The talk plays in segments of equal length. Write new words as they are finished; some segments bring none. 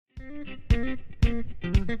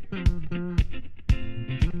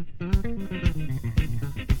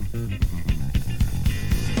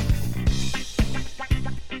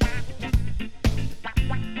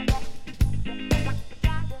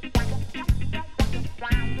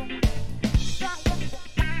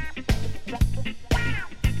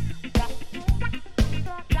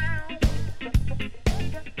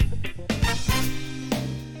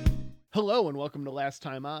Hello and welcome to Last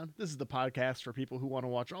Time On. This is the podcast for people who want to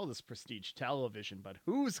watch all this prestige television, but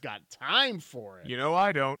who's got time for it? You know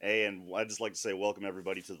I don't. Hey, and I'd just like to say welcome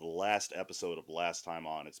everybody to the last episode of Last Time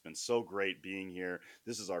On. It's been so great being here.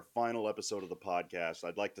 This is our final episode of the podcast.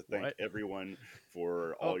 I'd like to thank everyone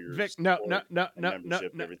for all your Vic, support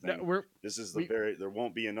membership, and everything. This is there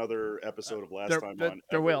won't be another episode of Last Time On.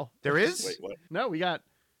 There will. There is? Wait, what? No, we got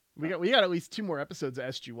at least 2 more episodes of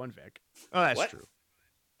SG1, Vic. Oh, that's What? true.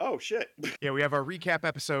 Oh, shit. Yeah, we have our recap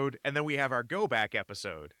episode, and then we have our go back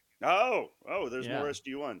episode. Oh, there's more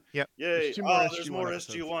SG1. Yep. Yay. There's There's more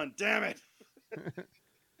SG1. Damn it.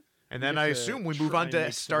 And then I assume we move on to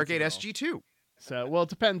Stargate SG2. So, well, it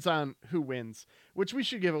depends on who wins, which we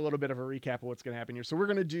should give a little bit of a recap of what's going to happen here. So we're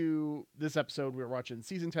going to do this episode. We're watching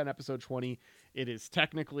season 10, episode 20. It is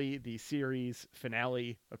technically the series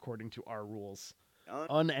finale, according to our rules.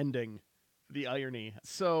 Unending, the irony.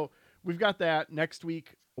 So we've got that. Next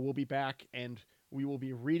week, we'll be back, and we will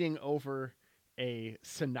be reading over a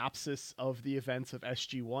synopsis of the events of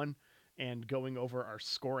SG1 and going over our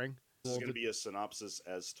scoring. This is going to be a synopsis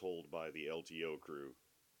as told by the LTO crew.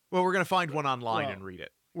 Well, we're going to find one online and read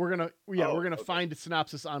it. We're gonna find a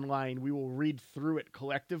synopsis online. We will read through it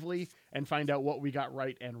collectively and find out what we got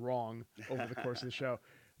right and wrong over the course of the show.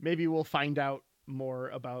 Maybe we'll find out more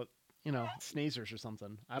about, snazers or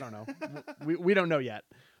something. I don't know. We don't know yet.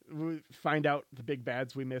 We find out the big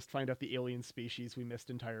bads we missed. Find out the alien species we missed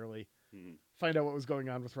entirely. Find out what was going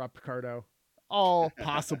on with Rob Picardo. All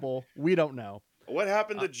possible. We don't know. What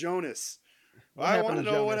happened to Jonas? I want to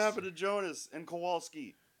know what happened to Jonas and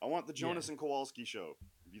Kowalski. I want the Jonas and Kowalski show.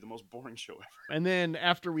 It'd be the most boring show ever. And then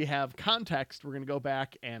after we have context, we're going to go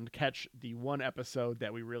back and catch the one episode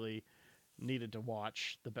that we really needed to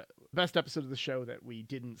watch. The best episode of the show that we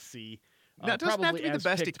didn't see. That doesn't have to be the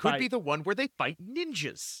best. It could be the one where they fight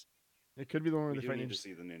ninjas. It could be the one where they fight ninjas. ninjas. To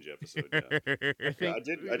see the ninja episode. Yeah. I think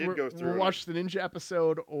I did go through. We'll watch the ninja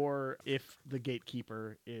episode, or if the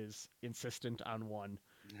gatekeeper is insistent on one.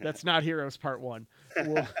 That's not Heroes Part 1.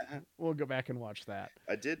 We'll go back and watch that.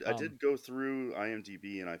 I did go through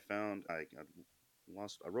IMDb, and I found I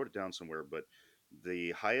wrote it down somewhere, but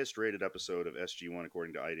the highest rated episode of SG1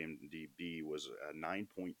 according to IMDb was a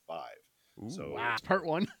 9.5. So wow. It's Part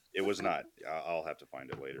 1. It was not. I'll have to find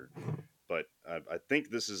it later. But I think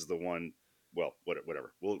this is the one. Well,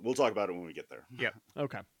 whatever. We'll talk about it when we get there. Yeah.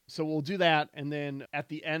 Okay. So we'll do that, and then at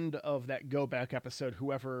the end of that go back episode,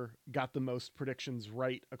 whoever got the most predictions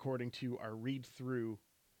right according to our read through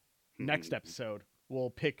next episode, we'll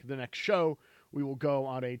pick the next show. We will go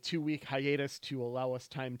on a 2-week hiatus to allow us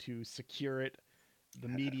time to secure it, the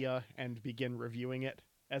media, and begin reviewing it,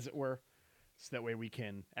 as it were. So that way we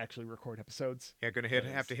can actually record episodes. Yeah, gonna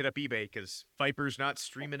have to hit up eBay because Viper's not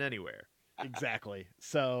streaming anywhere. Exactly.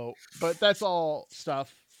 So, but that's all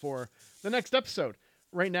stuff for the next episode.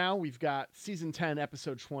 Right now, we've got season 10,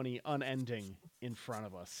 episode 20, Unending, in front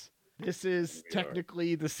of us. This is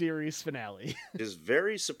technically the series finale. It is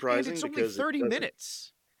very surprising. And it's because only 30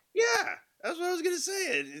 minutes. Yeah, that's what I was gonna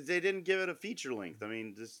say. They didn't give it a feature length. I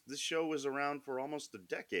mean, this show was around for almost a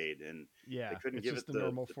decade, and they couldn't give it the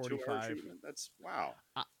normal 45 treatment. That's wow.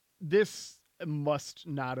 This must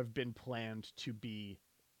not have been planned to be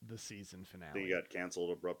the season finale. They got canceled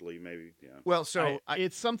abruptly, maybe. Yeah. Well, so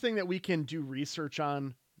it's something that we can do research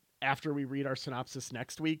on after we read our synopsis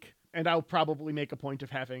next week. And I'll probably make a point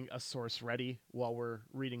of having a source ready while we're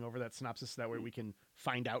reading over that synopsis. So that way we can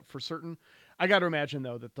find out for certain. I got to imagine,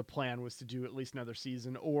 though, that the plan was to do at least another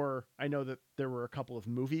season, or I know that there were a couple of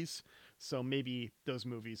movies. So maybe those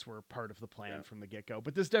movies were part of the plan from the get-go.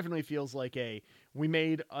 But this definitely feels like we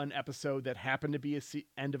made an episode that happened to be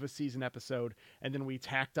end of a season episode, and then we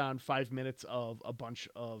tacked on 5 minutes of a bunch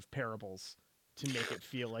of parables to make it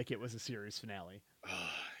feel like it was a series finale.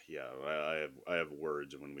 Yeah, I have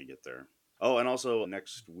words when we get there. Oh, and also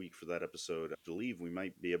next week for that episode, I believe we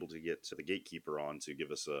might be able to get the gatekeeper on to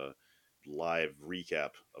give us a live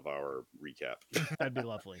recap of our recap. That'd be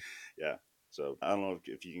lovely. Yeah. So I don't know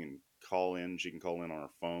if you can call in. She can call in on her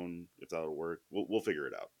phone if that'll work. We'll figure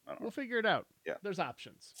it out. We'll figure it out. Yeah. There's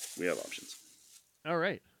options. We have options. All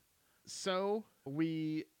right. So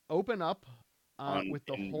we open up with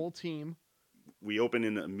the whole team. We open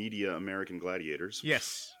in Media American Gladiators.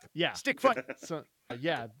 Yes. Yeah. Stick foot. So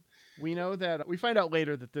yeah, We know that we find out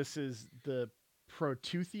later that this is the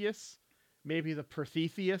Proteuthius, maybe the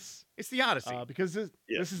Prothetheus, It's the Odyssey. because this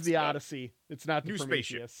Yes, is it's the got it. Odyssey. It's not the New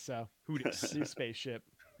spaceship. Prometheus. So Who dis? new spaceship.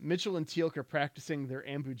 Mitchell and Teal'c are practicing their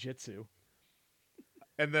ambujitsu.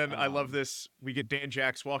 And then I love Um, this. We get Dan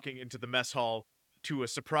Jax walking into the mess hall to a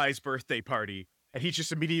surprise birthday party, and he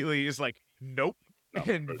just immediately is like, "Nope." No,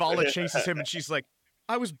 And Vala chases him, and she's like,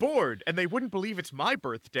 "I was bored, and they wouldn't believe it's my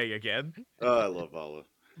birthday again." Oh, I love Vala.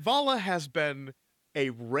 Vala has been a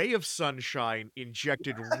ray of sunshine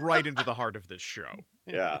injected right into the heart of this show.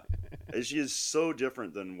 Yeah, and she is so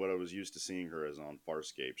different than what I was used to seeing her as on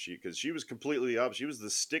Farscape. Because she was completely up. She was the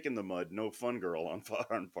stick in the mud, no fun girl on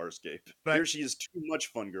Farscape. But Here she is, too much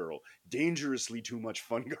fun girl, dangerously too much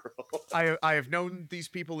fun girl. I have known these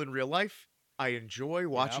people in real life. I enjoy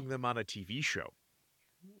watching them on a TV show.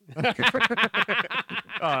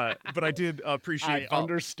 But I did appreciate. I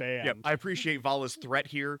understand. Yeah, I appreciate Vala's threat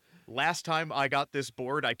here. Last time I got this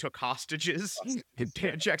board, I took hostages. And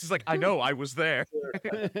Dan Jax is like, "I know, I was there."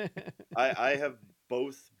 I have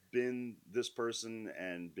both been this person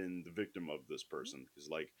and been the victim of this person. Because,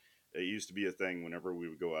 like, it used to be a thing whenever we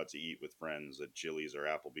would go out to eat with friends at Chili's or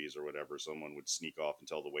Applebee's or whatever, someone would sneak off and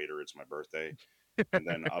tell the waiter it's my birthday. And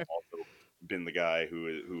then I've also been the guy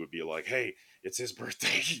who would be like, "Hey, it's his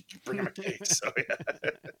birthday. Bring him a cake." So, yeah.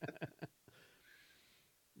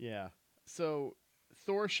 Yeah. So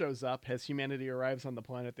Thor shows up as humanity arrives on the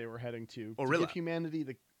planet they were heading to. Orilla. To give humanity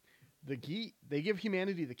they give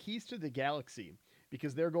humanity the keys to the galaxy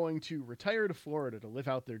because they're going to retire to Florida to live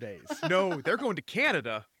out their days. No, they're going to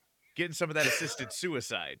Canada, getting some of that assisted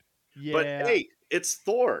suicide. Yeah. But hey, it's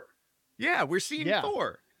Thor. Yeah, we're seeing Yeah.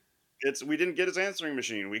 Thor. We didn't get his answering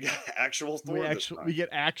machine. We got actual Thor. we get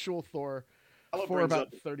actual Thor Vala for brings about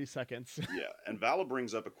up 30 seconds. Yeah, and Vala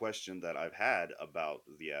brings up a question that I've had about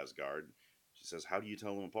the Asgard. She says, "How do you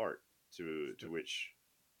tell them apart?" To which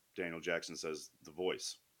Daniel Jackson says, "The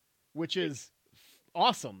voice." Which is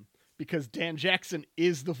awesome because Dan Jackson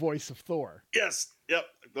is the voice of Thor. Yes. Yep.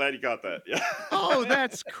 Glad you got that. Yeah. Oh,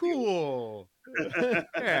 that's cool.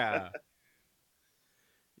 Yeah.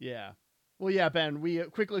 Yeah. Well, yeah, Ben, we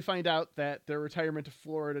quickly find out that their retirement to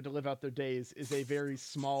Florida to live out their days is a very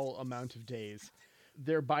small amount of days.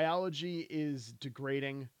 Their biology is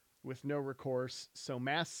degrading with no recourse, so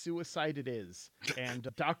mass suicide it is. And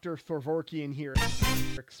Dr. Thorvorkian here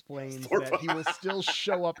explains that he will still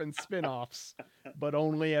show up in spin-offs, but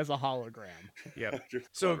only as a hologram. Yeah. You're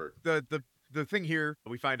So clever. the thing here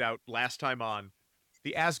we find out last time on,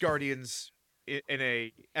 the Asgardians in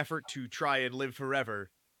a effort to try and live forever.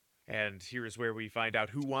 And here is where we find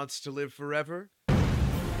out who wants to live forever.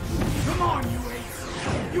 Come on, you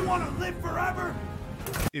apes! You want to live forever?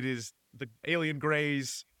 It is the alien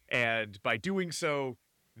Greys, and by doing so,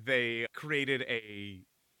 they created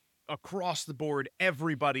across the board,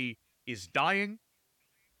 everybody is dying,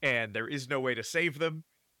 and there is no way to save them,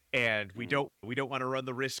 and we don't want to run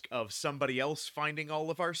the risk of somebody else finding all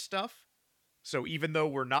of our stuff. So even though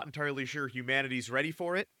we're not entirely sure humanity's ready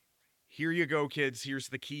for it, here you go, kids. Here's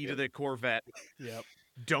the key to the Corvette. Yep.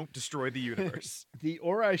 Don't destroy the universe. The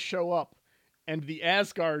Ori show up, and the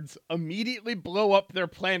Asgards immediately blow up their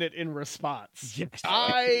planet in response. Yes.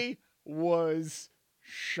 I was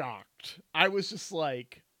shocked. I was just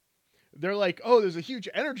like, they're like, "Oh, there's a huge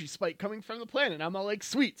energy spike coming from the planet." And I'm all like,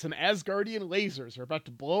 "Sweet, some Asgardian lasers are about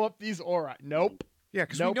to blow up these Ori." Nope. Yeah,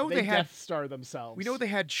 because Nope, we know they they had Death Star themselves. we know they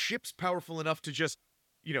had ships powerful enough to just,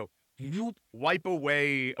 wipe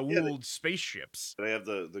away old spaceships. They have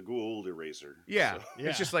the Gould eraser. Yeah, So, Yeah.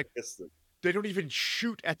 it's just like it's the, they don't even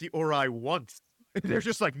shoot at the Ori once. They're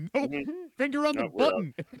just like, nope, Mhm. finger on the No, we're out.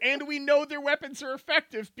 button. And we know their weapons are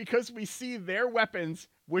effective because we see their weapons,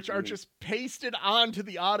 which are Mhm. just pasted onto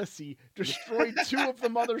the Odyssey, destroy two of the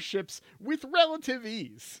motherships with relative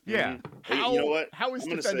ease. Yeah. Hey, How, you know what? how is I'm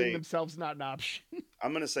gonna defending say- themselves not an option?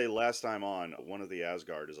 I'm gonna say last time on, one of the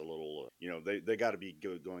Asgard is a little, they got to be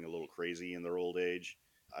going a little crazy in their old age.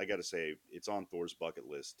 I got to say, it's on Thor's bucket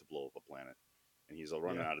list to blow up a planet, and he's all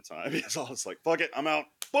running Yeah. out of time. He's all just like, "Fuck it, I'm out."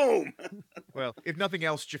 Boom. Well, if nothing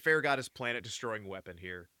else, Xhafer got his planet-destroying weapon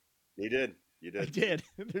here. He did. You I did. did.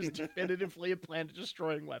 There's definitively a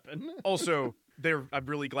planet-destroying weapon. Also, I'm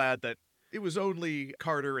really glad that it was only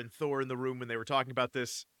Carter and Thor in the room when they were talking about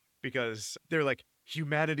this, because they're like,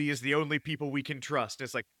 humanity is the only people we can trust. And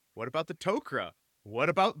it's like, what about the Tok'ra? What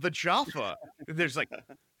about the Xhafer? And there's like,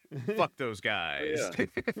 fuck those guys.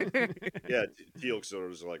 Yeah, Teal'c sort of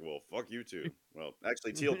was like, "Well, fuck you too." Well,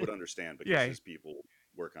 actually, Teal'c would understand because Yeah. his people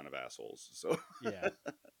were kind of assholes. So Yeah.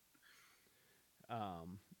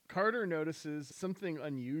 Carter notices something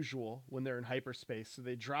unusual when they're in hyperspace, so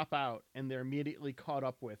they drop out and they're immediately caught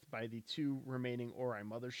up with by the 2 remaining Ori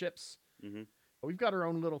motherships. Mm-hmm. We've got our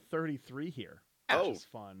own little 33 here, which is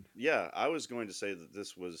fun. Yeah, I was going to say that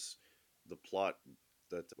this was the plot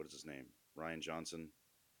that, what is his name? Ryan Johnson?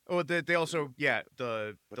 Oh, they also,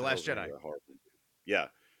 the Last Jedi. Yeah.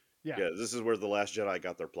 This is where The Last Jedi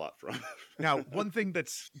got their plot from. Now, one thing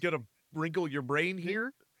that's gonna wrinkle your brain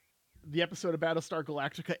here. The episode of Battlestar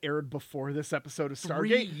Galactica aired before this episode of 3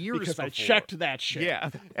 Stargate years because I before. checked that shit. Yeah,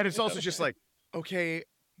 and it's also just like, okay,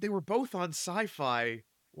 they were both on Sci-Fi.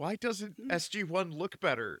 Why doesn't SG1 look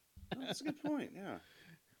better? Oh, that's a good point. Yeah.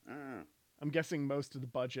 I don't know. I'm guessing most of the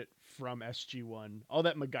budget from SG1, all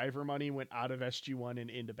that MacGyver money went out of SG1 and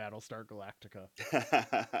into Battlestar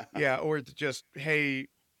Galactica. Yeah, or just, hey,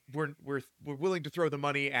 we're willing to throw the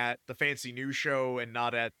money at the fancy new show and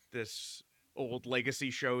not at this old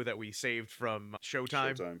legacy show that we saved from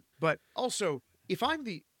Showtime. But also, if I'm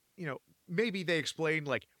maybe they explain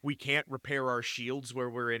like we can't repair our shields where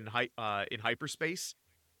we're in hyperspace,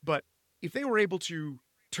 but if they were able to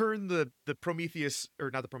turn the Prometheus,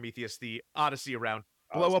 or not the Prometheus, the Odyssey around,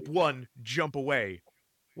 blow up one, jump away,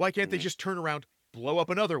 why can't they just turn around, blow up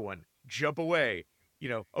another one, jump away?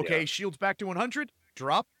 Shields back to 100,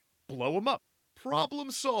 drop, blow them up,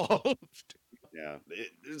 problem solved. Yeah,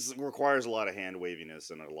 it requires a lot of hand waviness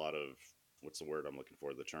and a lot of, what's the word I'm looking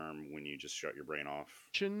for? The term when you just shut your brain off.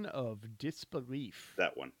 Of disbelief.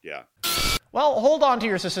 That one, yeah. Well, hold on to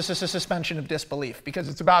your suspension of disbelief, because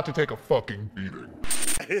it's about to take a fucking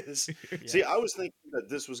beating. See, I was thinking that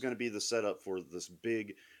this was going to be the setup for this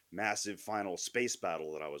big, massive final space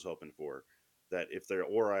battle that I was hoping for. That if their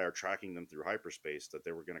Ori are tracking them through hyperspace, that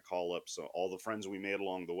they were going to call up all the friends we made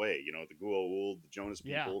along the way, the Gua'uld, the Jonas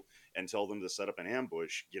people, and tell them to set up an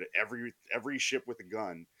ambush, get every ship with a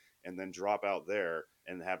gun, and then drop out there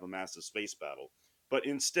and have a massive space battle. But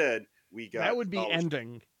instead, we got... That would be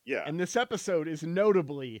ending. Yeah. And this episode is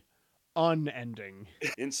notably unending.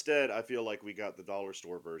 Instead, I feel like we got the dollar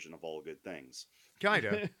store version of All Good Things.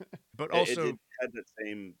 Kinda. But also... It had that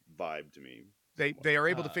same vibe to me. They are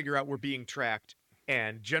able to figure out we're being tracked,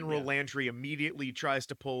 and General Landry immediately tries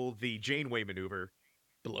to pull the Janeway maneuver,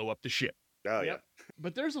 blow up the ship. Oh, yeah.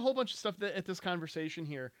 But there's a whole bunch of stuff at this conversation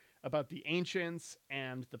here about the ancients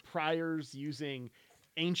and the priors using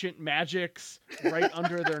ancient magics right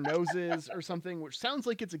under their noses or something, which sounds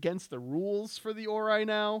like it's against the rules for the Ori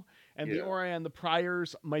now. And the Ori and the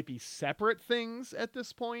priors might be separate things at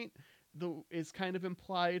this point, though is kind of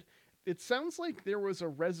implied. It sounds like there was a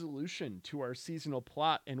resolution to our seasonal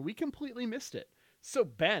plot, and we completely missed it. So,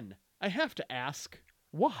 Ben, I have to ask,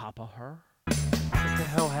 what happened her? What the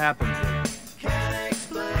hell happened? Can't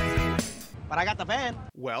explain. But I got the van.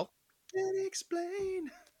 Well, Can't explain.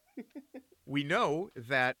 we know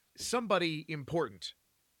that somebody important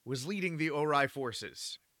was leading the Ori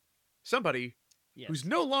forces. Somebody who's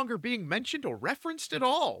no longer being mentioned or referenced at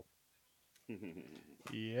all.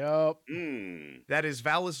 Yep. That is,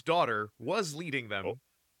 Vala's daughter was leading them.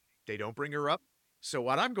 They don't bring her up. So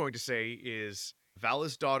what I'm going to say is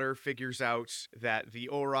Vala's daughter figures out that the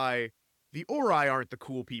Ori aren't the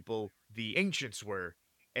cool people, the ancients were.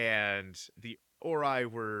 And the Ori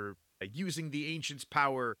were using the ancients'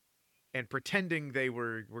 power and pretending they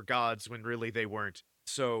were gods when really they weren't.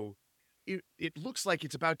 So it looks like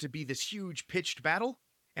it's about to be this huge pitched battle.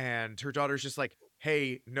 And her daughter's just like,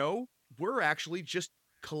 hey, no, we're actually just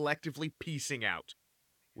collectively piecing out.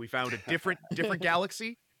 We found a different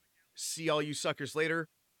galaxy. See all you suckers later.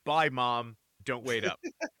 Bye, Mom. Don't wait up.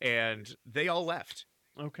 And they all left.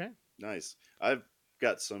 Okay. Nice. I've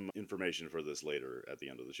got some information for this later at the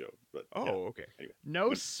end of the show. But okay. Anyway. No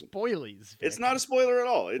spoilies, Vic. It's not a spoiler at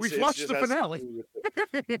all. We've watched the finale.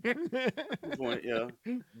 Yeah.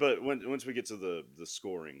 But once we get to the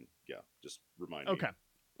scoring, just remind me. Okay.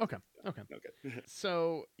 Okay.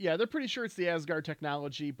 So, they're pretty sure it's the Asgard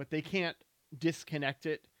technology, but they can't disconnect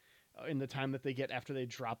it in the time that they get after they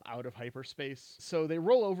drop out of hyperspace. So they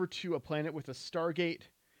roll over to a planet with a Stargate,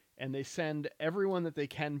 and they send everyone that they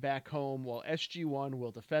can back home while SG1 will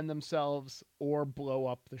defend themselves or blow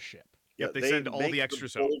up the ship. Yep, they send all the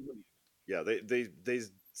extras home. Yeah, they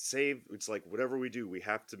save, it's like whatever we do, we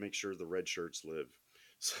have to make sure the red shirts live.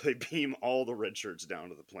 So they beam all the red shirts down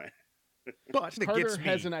to the planet. But Carter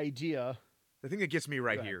has an idea. The thing that gets me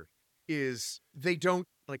right here is they don't,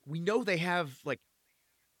 like, we know they have, like,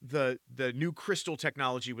 the new crystal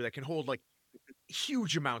technology that can hold, like,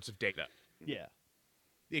 huge amounts of data. Yeah.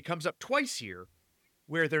 It comes up twice here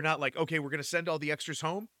where they're not like, okay, we're going to send all the extras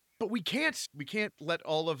home, but we can't let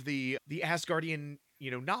all of the Asgardian,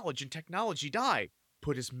 knowledge and technology die.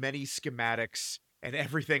 Put as many schematics and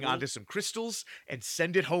everything onto some crystals and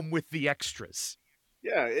send it home with the extras.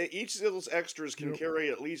 Yeah, each of those extras can carry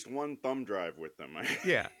at least one thumb drive with them.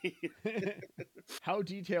 Yeah. How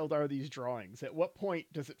detailed are these drawings? At what point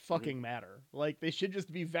does it fucking matter? Like, they should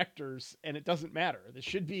just be vectors, and it doesn't matter. They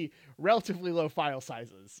should be relatively low file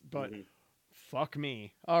sizes, but fuck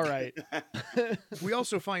me. All right. We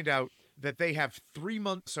also find out that they have 3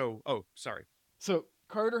 months. So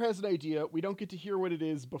Carter has an idea. We don't get to hear what it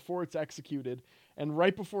is before it's executed, and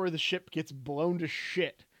right before the ship gets blown to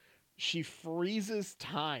shit, she freezes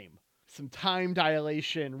time. Some time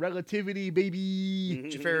dilation, relativity, baby.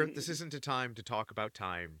 Xhafer, this isn't a time to talk about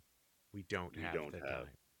time. We don't have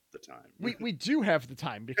the time. We do have the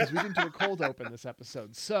time because we didn't do a cold open this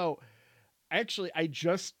episode. So actually, I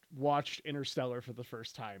just watched Interstellar for the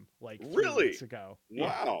first time like 3 weeks ago.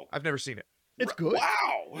 Wow. I've never seen it. It's good.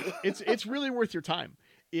 Wow. It's really worth your time.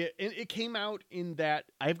 It came out in that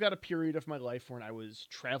I've got a period of my life when I was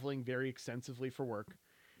traveling very extensively for work,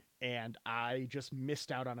 and I just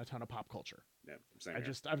missed out on a ton of pop culture. Yeah, same here.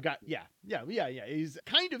 It's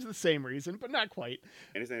kind of the same reason, but not quite.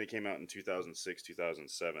 Anything that came out in 2006,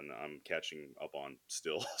 2007, I'm catching up on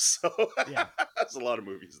still. So yeah, that's a lot of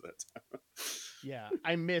movies that time. Yeah,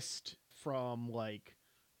 I missed from like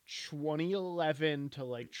 2011 to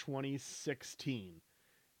like 2016.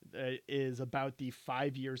 Is about the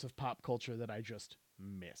 5 years of pop culture that I just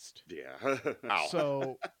missed. Yeah.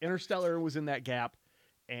 So Interstellar was in that gap,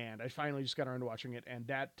 and I finally just got around to watching it, and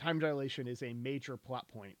that time dilation is a major plot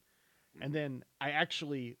point. And then I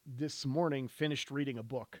actually, this morning, finished reading a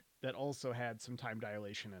book that also had some time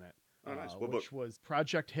dilation in it. Oh, nice. What which book? was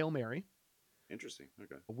Project Hail Mary. Interesting.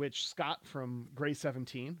 Okay. Which Scott from Gray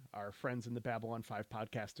 17, our friends in the Babylon 5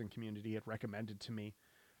 podcasting community, had recommended to me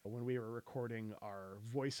when we were recording our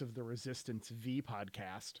Voice of the Resistance V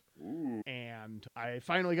podcast. Ooh. And I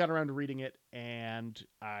finally got around to reading it, and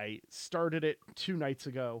I started it 2 nights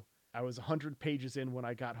ago. I was 100 pages in when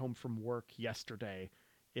I got home from work yesterday.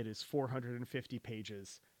 It is 450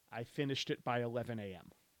 pages. I finished it by 11 a.m.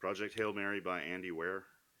 Project Hail Mary by Andy Ware.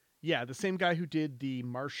 Yeah, the same guy who did The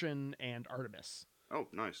Martian and Artemis. Oh,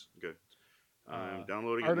 nice. Good. I'm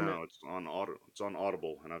downloading it now. It's on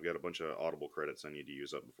Audible, and I've got a bunch of Audible credits I need to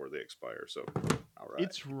use up before they expire. So, all right.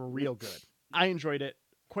 It's real good. I enjoyed it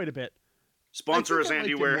quite a bit. Sponsor us,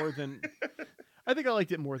 Andy Ware. I think I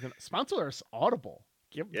liked it more than sponsor us. Audible.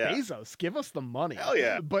 Bezos, give us the money. Hell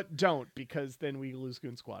yeah! But don't, because then we lose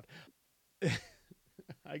Goon Squad.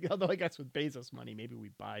 Although I guess with Bezos money, maybe we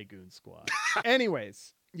buy Goon Squad.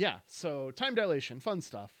 Anyways, yeah. So time dilation, fun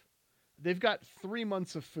stuff. They've got 3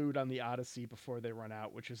 months of food on the Odyssey before they run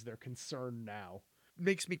out, which is their concern now.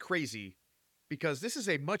 Makes me crazy because this is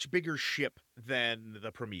a much bigger ship than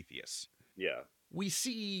the Prometheus. Yeah. We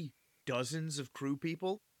see dozens of crew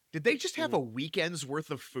people. Did they just have a weekend's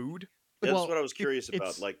worth of food? That's what I was curious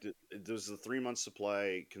about. Like, does the 3 month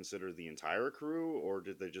supply consider the entire crew, or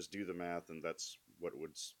did they just do the math and that's what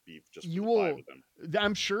would be just for the 5 of them?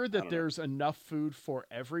 I'm sure that there's enough food for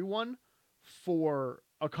everyone for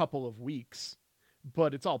a couple of weeks,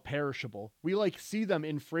 but it's all perishable. We see them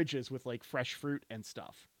in fridges with fresh fruit and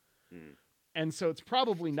stuff. And so it's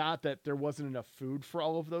probably not that there wasn't enough food for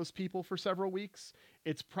all of those people for several weeks.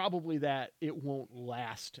 It's probably that it won't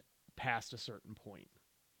last past a certain point.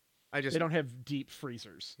 They don't have deep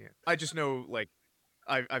freezers. Yeah. I just know,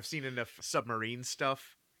 I've seen enough submarine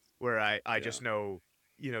stuff where I just know,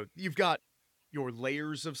 you've got your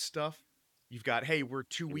layers of stuff. You've got, hey, we're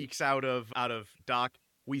 2 weeks out of dock.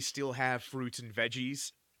 We still have fruits and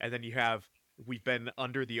veggies. And then you have, we've been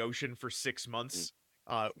under the ocean for 6 months.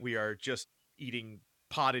 We are just eating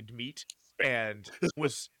potted meat, and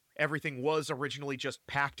everything was originally just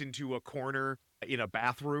packed into a corner in a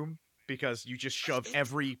bathroom because you just shove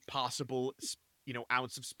every possible,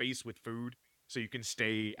 ounce of space with food so you can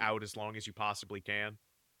stay out as long as you possibly can.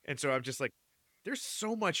 And so I'm just there's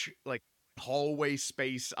so much hallway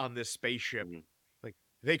space on this spaceship.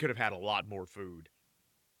 They could have had a lot more food.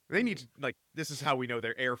 They need to, this is how we know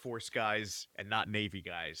they're Air Force guys and not Navy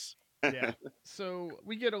guys. Yeah. So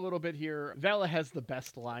we get a little bit here. Vala has the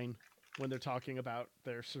best line when they're talking about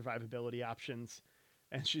their survivability options.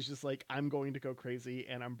 And she's just like, I'm going to go crazy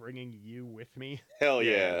and I'm bringing you with me. Hell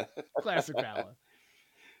yeah. Classic Vala.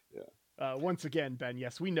 Yeah. Once again, Ben,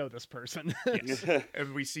 yes, we know this person. Yes.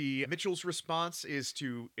 And we see Mitchell's response is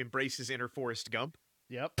to embrace his inner Forrest Gump.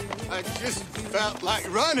 Yep. I just felt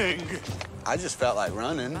like running. I just felt like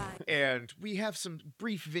running. And we have some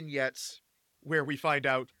brief vignettes where we find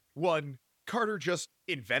out, one, Carter just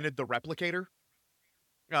invented the replicator.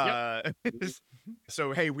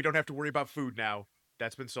 So, hey, we don't have to worry about food now.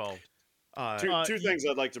 That's been solved. Two things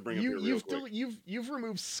I'd like to bring up here real quick. You've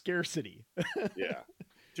removed scarcity. Yeah.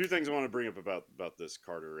 Two things I want to bring up about this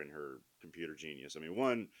Carter and her computer genius. I mean,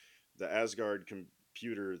 one, the Asgard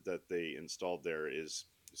computer that they installed there it's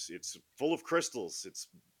full of crystals. It's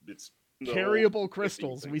Carryable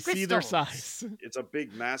crystals. We see their size. It's a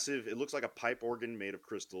big, massive. It looks like a pipe organ made of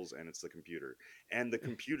crystals, and it's the computer. And the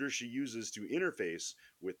computer she uses to interface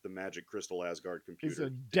with the magic crystal Asgard computer is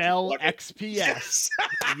a Dell XPS. Yes.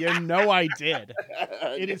 You know I did.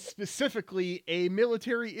 It is specifically a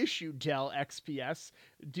military issue Dell XPS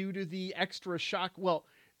due to the extra shock. Well,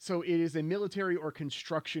 so it is a military or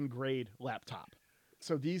construction grade laptop.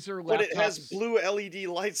 So these are laptops. But it has blue LED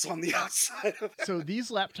lights on the outside of it. So these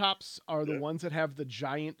laptops are the ones that have the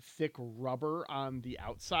giant thick rubber on the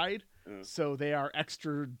outside. So they are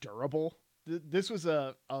extra durable. This was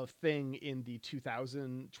a thing in the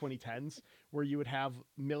 2010s where you would have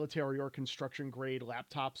military or construction grade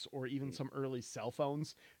laptops or even some early cell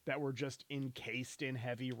phones that were just encased in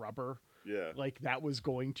heavy rubber. Yeah. Like that was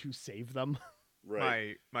going to save them.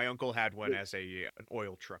 Right. My uncle had one as an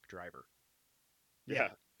oil truck driver. Yeah,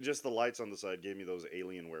 just the lights on the side gave me those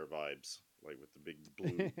Alienware vibes, like with the big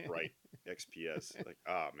blue bright XPS. Like,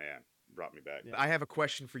 man, brought me back. I have a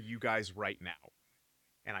question for you guys right now,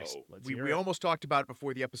 and we it. almost talked about it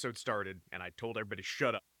before the episode started, and I told everybody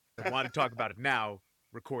shut up. I want to talk about it now,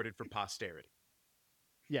 recorded for posterity.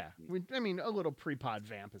 Yeah, I mean, a little pre-pod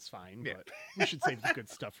vamp is fine, but we should save the good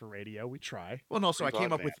stuff for radio. We try. Well, and also I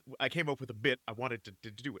came up with a bit. I wanted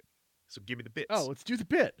to do it, so give me the bits. Oh, let's do the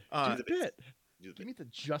bit. Do the bit. Give me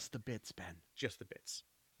just the bits, Ben. Just the bits.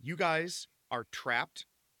 You guys are trapped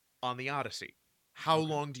on the Odyssey. How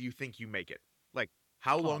long do you think you make it? Like,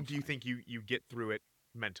 how long do you think you get through it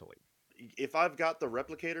mentally? If I've got the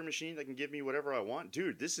replicator machine that can give me whatever I want,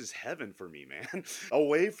 dude, this is heaven for me, man.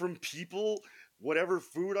 Away from people, whatever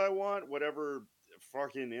food I want, whatever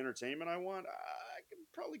fucking entertainment I want, I can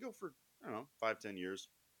probably go for, I don't know, 5-10 years.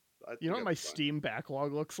 You know what my Steam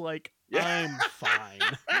backlog looks like? Yeah. I'm fine.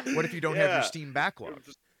 What if you don't have your Steam backlog?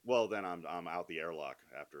 Well, then I'm out the airlock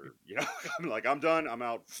after, I'm like, I'm done, I'm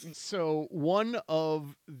out. So one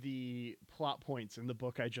of the plot points in the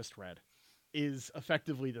book I just read is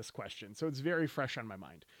effectively this question. So it's very fresh on my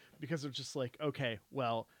mind because it's just like, okay,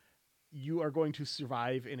 well, you are going to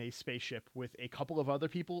survive in a spaceship with a couple of other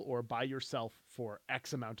people or by yourself for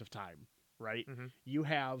X amount of time, right? Mm-hmm. You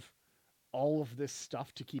have all of this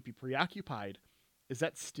stuff to keep you preoccupied. Is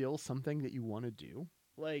that still something that you want to do?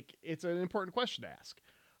 Like, it's an important question to ask.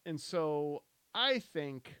 And so I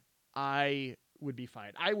think I would be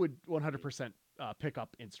fine. I would 100% pick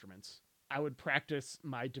up instruments. I would practice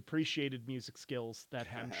my depreciated music skills that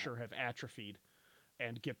I'm sure have atrophied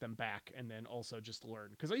and get them back, and then also just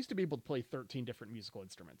learn. Because I used to be able to play 13 different musical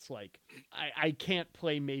instruments. Like, I can't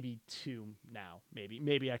play maybe 2 now.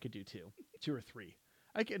 Maybe I could do 2 or 3.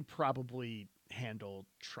 I could probably handle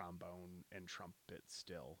trombone and trumpet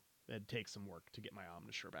still. It'd take some work to get my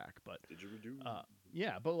omnisure back, but I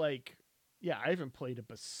haven't played a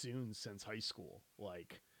bassoon since high school.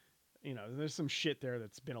 Like, there's some shit there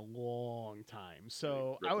that's been a long time.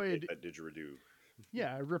 So I would didgeridoo.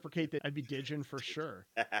 Yeah, I'd replicate that. I'd be digging for sure.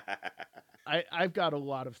 I've got a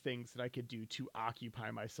lot of things that I could do to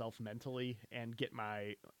occupy myself mentally and get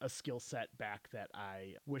a skill set back that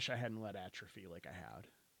I wish I hadn't let atrophy like I had.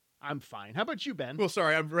 I'm fine. How about you, Ben? Well,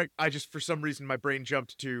 sorry, I just, for some reason, my brain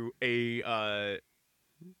jumped to a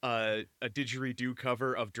didgeridoo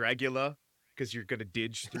cover of Dragula, because you're gonna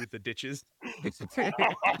didge through the ditches.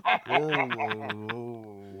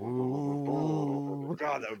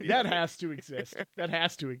 God, that would be that has to exist. That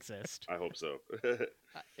has to exist. I hope so.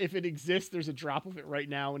 If it exists, there's a drop of it right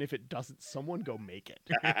now, and if it doesn't, someone go make it.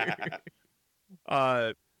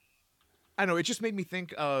 I know, it just made me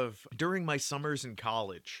think of during my summers in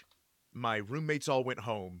college, my roommates all went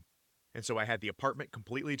home, and so I had the apartment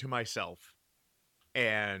completely to myself,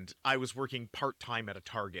 and I was working part-time at a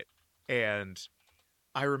Target, and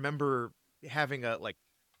I remember having a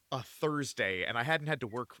Thursday, and I hadn't had to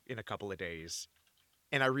work in a couple of days,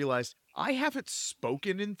 and I realized I haven't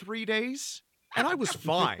spoken in 3 days, and I was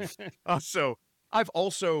fine. So I've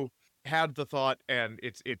also had the thought, and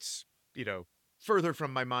it's further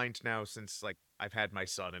from my mind now since I've had my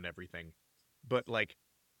son and everything, but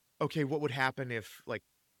okay, what would happen if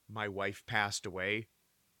my wife passed away?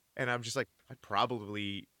 And I'm just I'd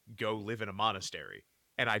probably go live in a monastery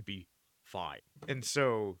and I'd be fine. And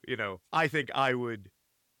so, I think I would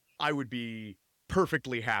be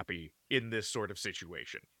perfectly happy in this sort of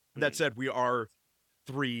situation. That said, we are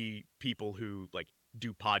 3 people who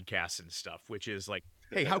do podcasts and stuff, which is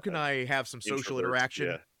hey, how can I have some social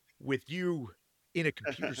interaction with you in a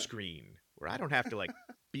computer screen where I don't have to like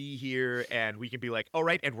be here and we can be like, all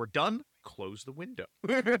right, and we're done. Close the window.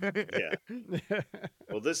 Yeah.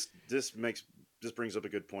 Well, this brings up a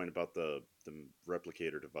good point about the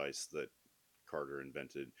replicator device that Carter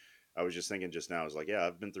invented. I was just thinking just now, I was like, yeah,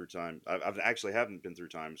 I've been through time. I've actually haven't been through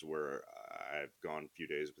times where I've gone a few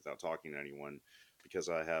days without talking to anyone because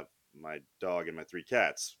I have my dog and my 3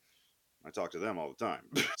 cats. I talk to them all the time.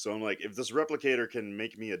 So I'm like, if this replicator can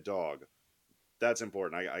make me a dog, that's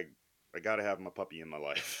important. I got to have my puppy in my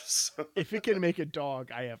life. So. If it can make a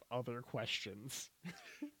dog, I have other questions.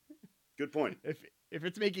 Good point. If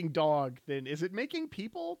it's making dog, then is it making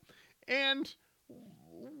people? And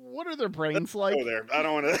what are their brains like? Oh, there. I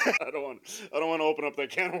don't want to. I don't want to open up that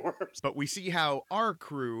can of worms. But we see how our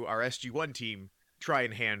crew, our SG1 team, try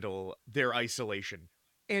and handle their isolation.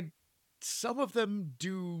 And some of them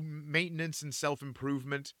do maintenance and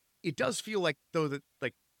self-improvement. It does feel like, though, that,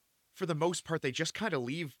 like, for the most part, they just kind of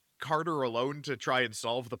leave Carter alone to try and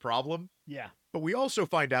solve the problem. Yeah. But we also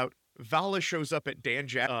find out Vala shows up at Dan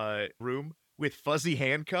Jackson's room with fuzzy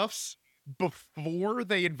handcuffs before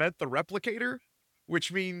they invent the replicator,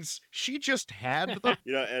 which means she just had them.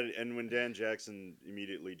 You know, and when Dan Jackson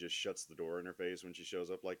immediately just shuts the door in her face when she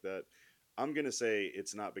shows up like that, I'm going to say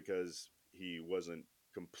it's not because he wasn't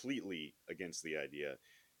completely against the idea.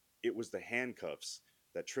 It was the handcuffs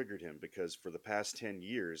that triggered him, because for the past 10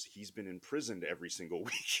 years, he's been imprisoned every single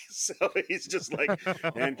week. So he's just like,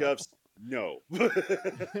 handcuffs, no.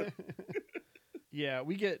 Yeah,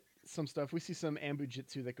 we get some stuff. We see some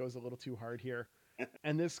ambujitsu that goes a little too hard here.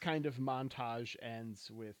 And this kind of montage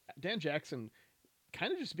ends with Dan Jackson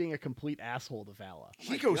kind of just being a complete asshole to Vala.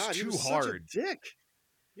 He goes God, he too was hard. Such a dick.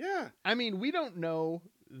 Yeah. I mean, we don't know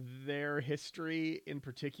their history in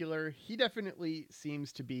particular. He definitely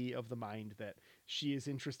seems to be of the mind that she is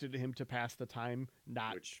interested in him to pass the time,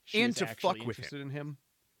 not she and is to actually fuck with interested in him.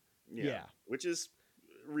 Yeah. Which is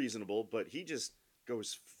reasonable, but he just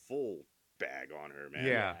goes full bag on her, man.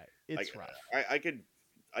 Yeah. It's rough.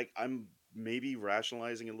 I'm maybe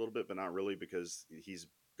rationalizing a little bit, but not really, because he's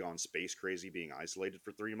gone space crazy being isolated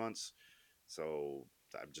for 3 months. So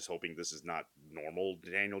I'm just hoping this is not normal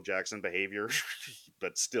Daniel Jackson behavior,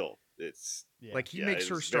 but still, it's like he makes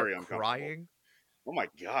her start crying. Oh my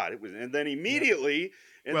God! It was, and then immediately,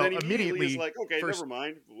 immediately it's like, okay, never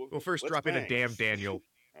mind. Well, first drop in a damn Daniel.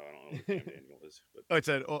 I don't know what damn Daniel is, but it's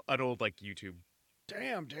an old like YouTube.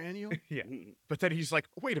 Damn, Daniel. Yeah, but then he's like,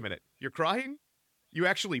 wait a minute, you're crying? You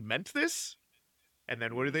actually meant this? And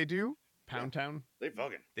then what do? Pound Town. They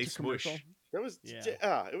smush. That was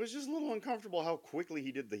it was just a little uncomfortable how quickly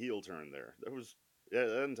he did the heel turn there.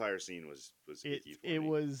 That entire scene was icky for me. It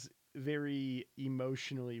was very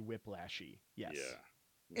emotionally whiplashy. Yes.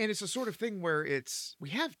 Yeah. And it's the sort of thing where we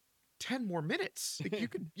have 10 more minutes.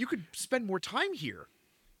 Like you could spend more time here.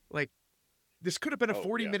 Like this could have been a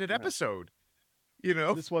 40-minute episode. You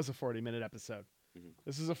know? This was a 40-minute episode. Mm-hmm.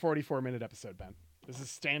 This is a 44-minute episode, Ben. This is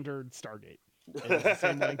standard Stargate. It's the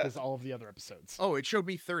same length as all of the other episodes. Oh, it showed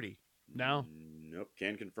me 30. No. Nope.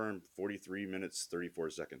 Can confirm 43 minutes, 34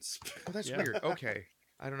 seconds. Oh, that's weird. Okay.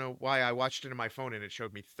 I don't know why I watched it on my phone and it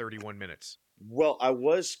showed me 31 minutes. Well, I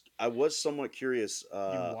was somewhat curious. You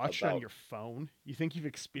watched on your phone? You think you've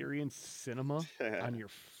experienced cinema on your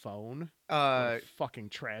phone? What a fucking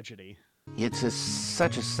tragedy. It's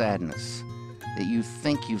such a sadness that you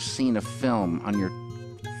think you've seen a film on your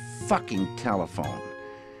fucking telephone.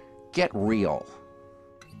 Get real.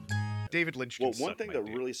 David Lynch. Well, one thing that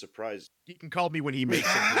really surprised... You can call me when he makes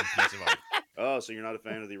a good piece of art. Oh, so you're not a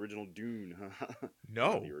fan of the original Dune, huh?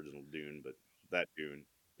 No. Not the original Dune, but that Dune.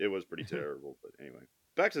 It was pretty terrible, but anyway.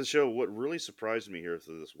 Back to the show, what really surprised me here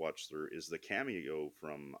through this watch through is the cameo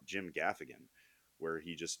from Jim Gaffigan, where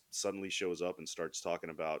he just suddenly shows up and starts talking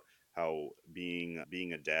about how being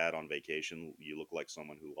a dad on vacation, you look like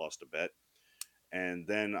someone who lost a bet. And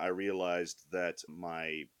then I realized that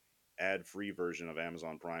my ad-free version of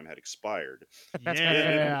Amazon Prime had expired.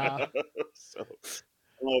 Yeah. So I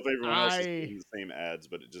don't know if everyone else is getting the same ads,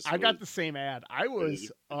 but it just... I got the same ad. I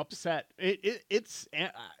was upset. This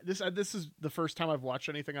is the first time I've watched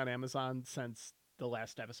anything on Amazon since the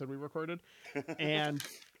last episode we recorded. And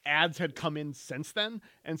ads had come in since then.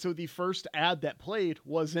 And so the first ad that played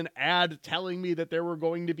was an ad telling me that there were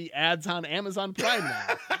going to be ads on Amazon Prime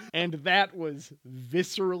now. And that was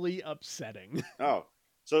viscerally upsetting. Oh,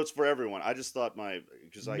 so it's for everyone. I just thought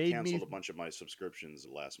because I canceled a bunch of my subscriptions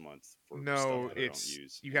last month for stuff that I don't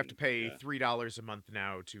use. You have to pay $3 a month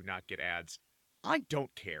now to not get ads. I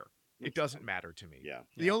don't care. It doesn't matter to me. Yeah.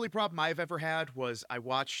 The only problem I've ever had was I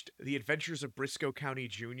watched The Adventures of Briscoe County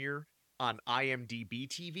Jr. on IMDb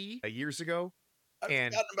TV years ago, I've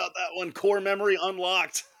And forgotten about that one. Core memory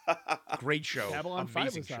unlocked. great show. Babylon 5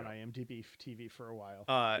 amazing was show. on IMDb TV for a while.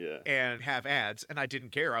 Yeah. And have ads, and I didn't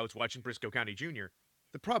care. I was watching Briscoe County Jr.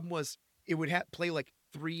 The problem was it would play like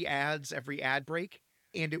 3 ads every ad break,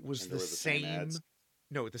 and it was And the they were the same ads?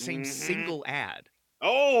 the same Mhm. single ad.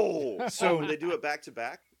 Oh, So- they do it back to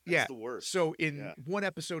back. That's Yeah, the worst. So in Yeah. one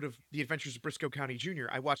episode of The Adventures of Briscoe County Jr.,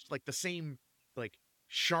 I watched like the same like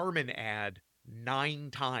Charmin ad 9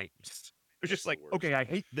 times. It was That's just the like, worst. okay, I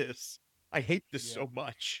hate this. I hate this Yeah. so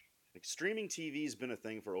much. Like, streaming TV's been a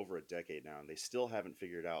thing for over a decade now, and they still haven't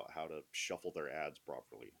figured out how to shuffle their ads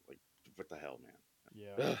properly. Like, what the hell, man?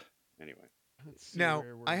 Yeah. Ugh. Anyway, Let's see, Now,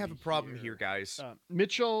 where were I have we a problem here, guys.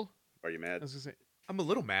 Mitchell, are you I mad? was gonna say, I'm a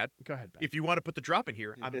little mad. go ahead, Ben. If you want to put the drop in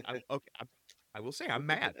here, I will say I'm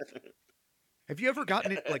mad. Have you ever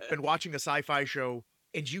gotten it, like, been watching a sci-fi show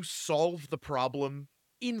and you solve the problem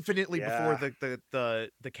infinitely before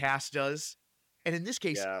the cast does? And in this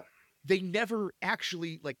case, Yeah. they never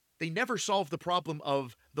actually, like, they never solve the problem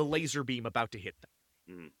of the laser beam about to hit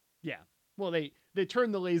them. Yeah. Well, they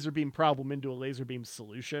turn the laser beam problem into a laser beam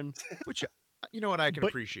solution. Which, you know what, I can But-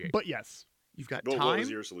 appreciate. But yes, You've got What time, was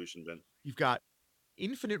your solution, Ben? you've got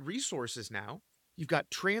infinite resources now, you've got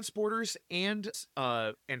transporters and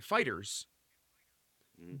fighters.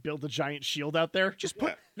 build a giant shield out there. Just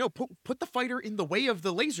put the fighter in the way of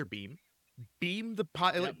the laser beam, beam the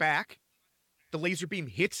pilot back. The laser beam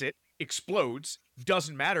hits it, explodes.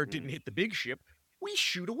 Doesn't matter. Didn't hit the big ship. We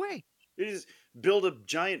shoot away. You just build a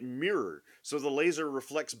giant mirror so the laser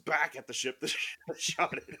reflects back at the ship that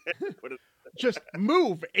shot it. Just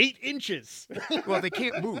move 8 inches. Well, they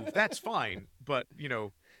can't move. That's fine. But Yeah,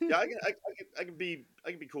 I can be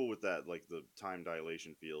cool with that. Like the time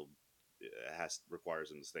dilation field requires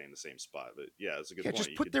them to stay in the same spot. But yeah, it's a good point.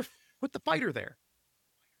 just You put could- the fighter there.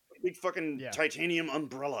 big fucking titanium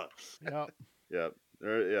umbrella. Yep. Yeah,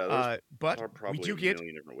 there's But probably we do a get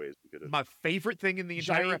million different ways we could have. my favorite thing in the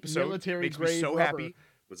entire Giant episode. military Makes me grade so rubber. happy.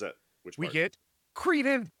 What's that? Which We part? get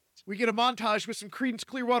Creedence. We get a montage with some Creedence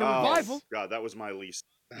Clearwater Revival. God, that was my least.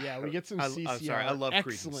 Yeah, we get some I'm CCR. sorry, I love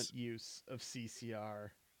excellent Creedence. use of CCR.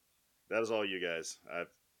 That was all you guys. I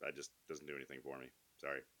just doesn't do anything for me.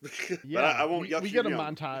 Sorry. Yeah, But I won't. we yuck get your a yum.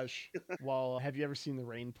 montage. While have you ever seen the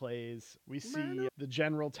rain plays? We see the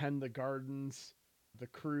general tend the gardens, the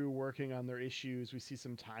crew working on their issues. We see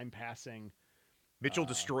some time passing. Mitchell We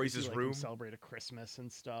destroys see, his like, them room. celebrate a Christmas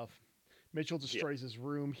and stuff. Mitchell destroys his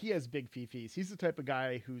room. He has big fifis. He's the type of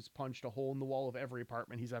guy who's punched a hole in the wall of every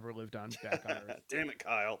apartment he's ever lived on back on Earth. Damn it,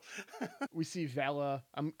 Kyle. We see Vala.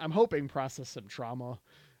 I'm hoping process some trauma.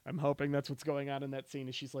 I'm hoping that's what's going on in that scene.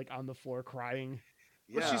 Is she's like on the floor crying.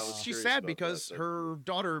 Well, I was she's curious sad about because that. her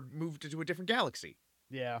daughter moved into a different galaxy.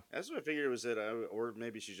 Yeah. That's what I figured it was. Or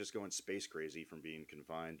maybe she's just going space crazy from being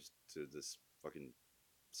confined to this fucking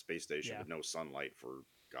space station with no sunlight for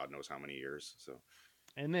God knows how many years. So.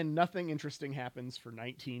 And then nothing interesting happens for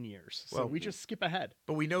 19 years. So Well, we just skip ahead.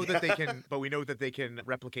 But we know that they can. But we know that they can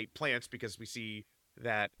replicate plants because we see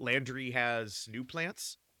that Landry has new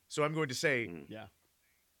plants. So I'm going to say,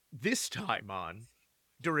 this time on,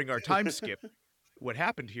 during our time skip, what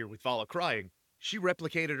happened here with Vala crying? She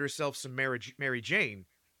replicated herself some Mary Jane.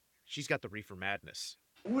 She's got the reefer madness.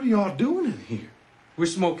 What are y'all doing in here? We're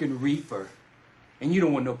smoking reefer, and you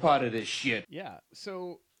don't want no part of this shit. Yeah.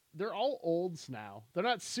 So they're all olds now. They're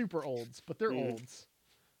not super olds, but they're olds.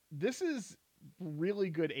 This is really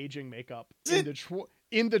good aging makeup in the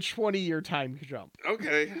 20-year time jump.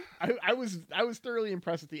 Okay. I was thoroughly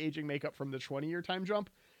impressed with the aging makeup from the 20-year time jump,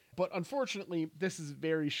 but unfortunately, this is a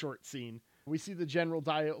very short scene. We see the general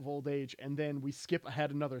die of old age, and then we skip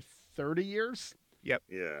ahead another 30 years. Yep.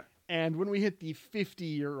 Yeah. And when we hit the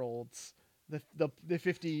 50-year-olds, the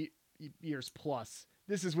 50 years plus,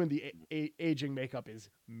 this is when the aging makeup is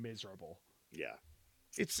miserable. Yeah.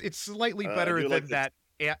 It's slightly better than that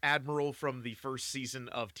Admiral from the first season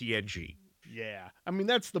of TNG. Yeah. I mean,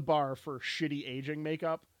 that's the bar for shitty aging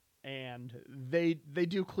makeup, and they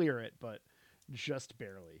do clear it, but just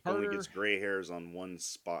barely. Only gets gray hairs on one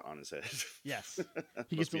spot on his head. Yes.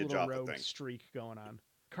 He gets a little rogue streak going on.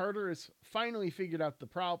 Carter has finally figured out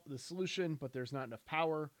the solution, but there's not enough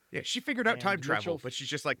power. Yeah, she figured out time travel, Mitchell- but she's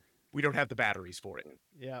just like, we don't have the batteries for it.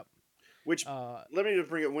 Yeah. Which let me just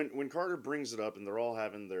bring it when Carter brings it up, and they're all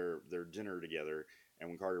having their dinner together, and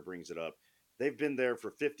when Carter brings it up, they've been there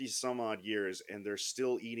for 50 some odd years, and they're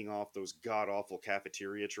still eating off those god awful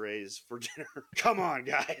cafeteria trays for dinner. Come on,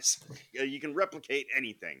 guys, you can replicate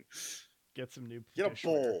anything. Get some new. Get a dishware.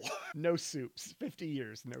 bowl. No soups. 50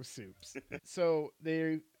 years, no soups. So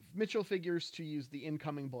Mitchell figures to use the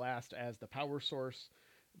incoming blast as the power source.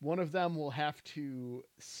 One of them will have to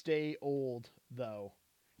stay old, though,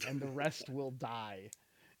 and the rest will die.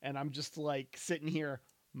 And I'm just like sitting here,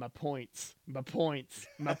 my points, my points,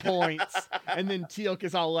 my points. And then Teal'c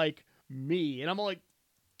is all like, me. And I'm all like,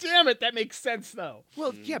 damn it, that makes sense, though.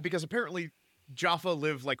 Well, yeah, because apparently Jaffa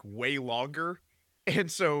lived like way longer. And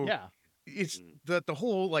so Yeah. it's the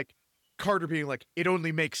whole like Carter being like, it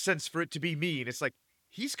only makes sense for it to be me. And it's like,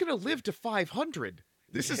 he's going to live to 500.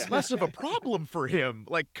 This is less of a problem for him.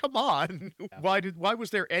 Like, come on. Why was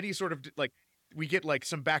there any sort of like, we get like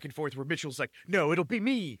some back and forth where Mitchell's like, no, it'll be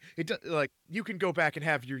me. Like, you can go back and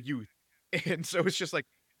have your youth. And so it's just like,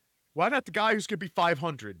 why not the guy who's going to be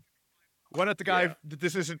 500? Why not the guy that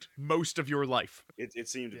this isn't most of your life? It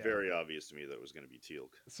seemed very obvious to me that it was going to be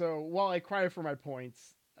Teal'c. So while I cry for my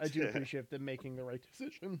points, I do appreciate them making the right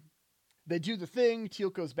decision. They do the thing.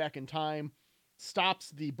 Teal'c goes back in time, stops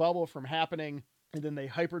the bubble from happening, and then they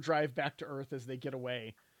hyperdrive back to Earth as they get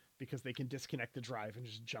away because they can disconnect the drive and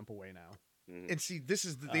just jump away now. And see, this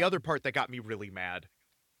is the other part that got me really mad,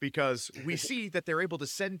 because we see that they're able to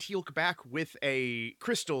send Teal'c back with a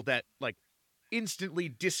crystal that like instantly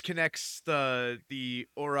disconnects the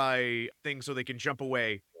Ori thing so they can jump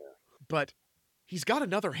away. But he's got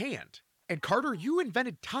another hand. And Carter, you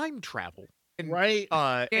invented time travel. And, right.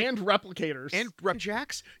 And replicators. And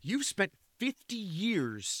Jax, you've spent 50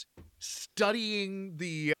 years studying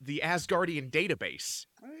the Asgardian database.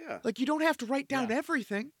 Oh yeah. Like, you don't have to write down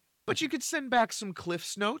everything, but you could send back some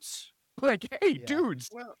Cliff's notes. Like, hey, dudes.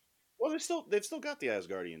 Well, they've still got the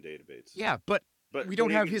Asgardian database. Yeah, but we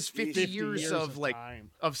don't have his 50 years of like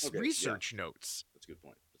time. of research notes. That's a good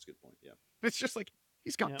point. Yeah. It's just like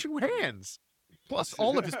he's got two hands plus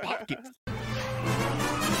all of his pockets.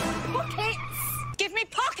 Pockets! Give me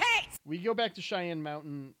pockets! We go back to Cheyenne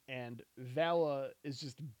Mountain, and Vala is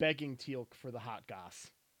just begging Teal'c for the hot goss.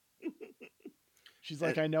 She's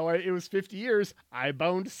like, I know it was 50 years. I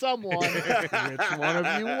boned someone. Which one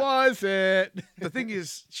of you was it? The thing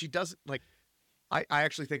is, she doesn't, like, I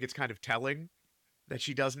actually think it's kind of telling that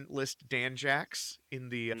she doesn't list Dan Jax in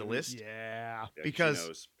the list. Yeah.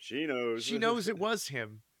 Because she knows it was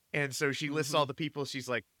him. And so she lists all the people. She's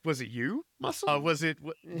like, was it you, Muscle? Was it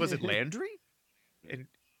Landry? And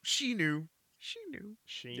she knew. She knew.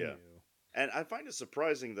 And I find it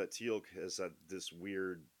surprising that Teal'c has had this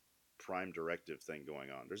weird Prime Directive thing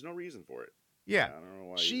going on. There's no reason for it. Yeah. I don't know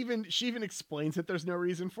why. She even explains that there's no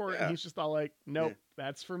reason for it, and he's just all like, nope,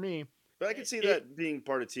 that's for me. But I can see that being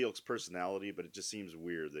part of Teal'c's personality, but it just seems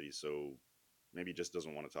weird that he's so... Maybe he just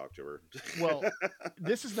doesn't want to talk to her. Well,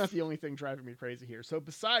 this is not the only thing driving me crazy here. So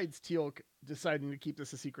besides Teal'c deciding to keep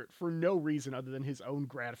this a secret for no reason other than his own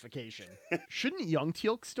gratification, shouldn't young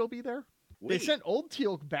Teal'c still be there? They sent old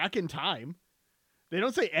Teal'c back in time. They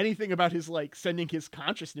don't say anything about his, like, sending his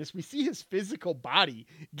consciousness. We see his physical body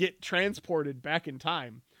get transported back in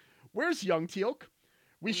time. Where's young Teal'c?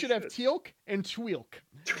 We should have Teal'c and Tweal'c.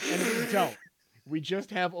 And we don't. We just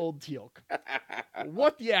have old Teal'c.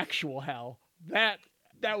 What the actual hell? That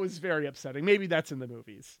was very upsetting. Maybe that's in the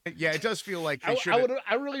movies. Yeah, it does feel like they should.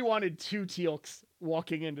 I really wanted two Teal'cs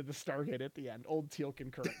walking into the Stargate at the end. Old Teal'c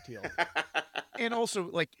and current Teal'c. And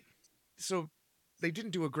also, like, so they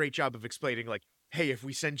didn't do a great job of explaining, like, hey, if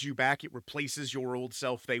we send you back, it replaces your old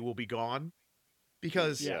self, they will be gone.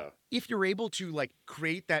 Because if you're able to, like,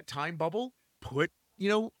 create that time bubble, put,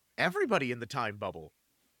 everybody in the time bubble.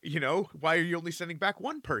 Why are you only sending back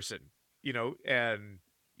one person? And,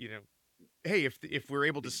 hey, if we're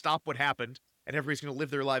able to stop what happened and everybody's going to live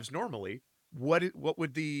their lives normally, what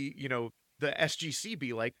would the SGC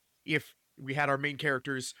be like if we had our main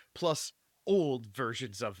characters plus old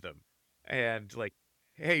versions of them? And, like,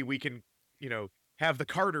 hey, we can, have the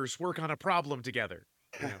Carters work on a problem together.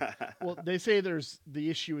 Well, they say the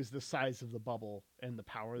issue is the size of the bubble and the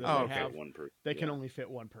power that they have. They can only fit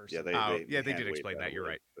one person. Yeah, they did explain that. You're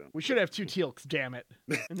right. So. We should have two Teal'cs, damn it.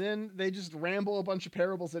 And then they just ramble a bunch of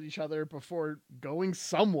parables at each other before going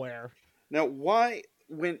somewhere. Now,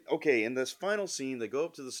 in this final scene, they go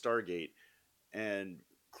up to the Stargate, and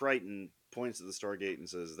Crichton points at the Stargate and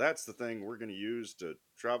says, that's the thing we're going to use to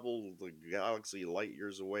travel the galaxy light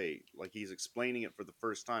years away. Like, he's explaining it for the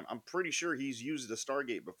first time. I'm pretty sure he's used a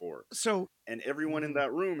Stargate before. And everyone in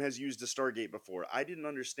that room has used a Stargate before. I didn't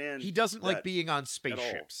understand. He doesn't like being on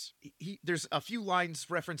spaceships. There's a few lines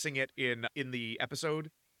referencing it in the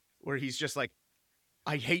episode where he's just like,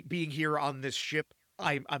 I hate being here on this ship.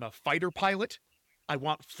 I'm a fighter pilot. I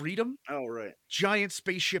want freedom. Oh, right. Giant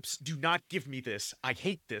spaceships do not give me this. I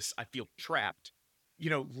hate this. I feel trapped.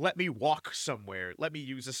 Let me walk somewhere. Let me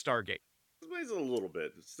use a Stargate. It's a little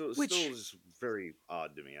bit. It's still just very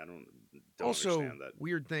odd to me. I don't also, understand that.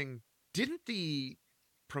 Weird thing. Didn't the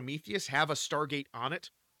Prometheus have a Stargate on it,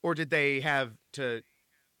 or did they have to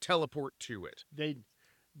teleport to it? They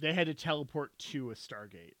had to teleport to a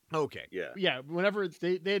Stargate. Okay. Yeah. Whenever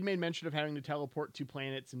they had made mention of having to teleport to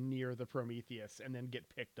planets near the Prometheus and then get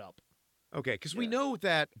picked up. Okay, because we know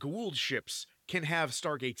that Goa'uld ships can have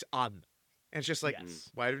Stargates on them. And it's just like,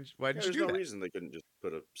 why didn't you There's do no that? reason they couldn't just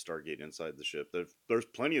put a Stargate inside the ship. There's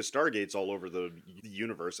plenty of Stargates all over the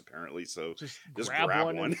universe, apparently. So just grab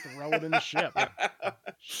one and throw it in the ship.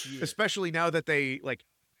 Especially now that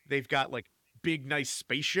they've got like big nice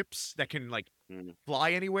spaceships that can like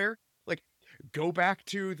fly anywhere. Like, go back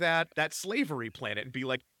to that slavery planet and be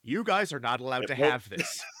like, you guys are not allowed to have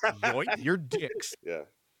this. Yoink, you're dicks. Yeah.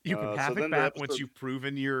 You can have it back once you've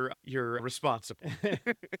proven you're responsible.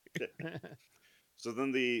 So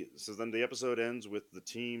then the episode ends with the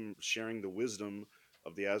team sharing the wisdom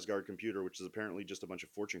of the Asgard computer, which is apparently just a bunch of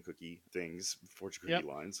fortune cookie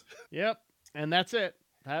lines. Yep. And that's it.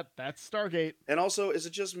 That's Stargate. And also, is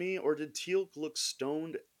it just me, or did Teal'c look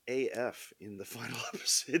stoned AF in the final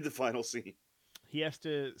episode, in the final scene? He has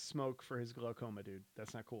to smoke for his glaucoma, dude.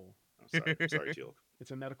 That's not cool. Oh, sorry, Teal'c. It's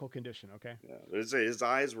a medical condition, okay? Yeah, his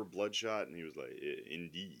eyes were bloodshot, and he was like,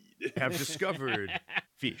 "Indeed, have discovered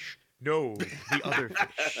fish. No, the other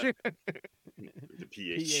fish. The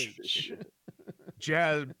pH.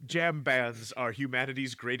 Jam bands are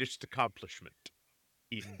humanity's greatest accomplishment.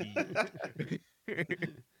 Indeed."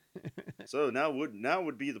 So now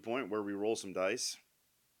would be the point where we roll some dice.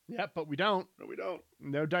 Yep, but we don't. No, we don't.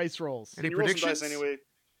 No dice rolls. Any Can you predictions? roll some dice anyway,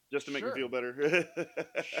 just to make me feel better?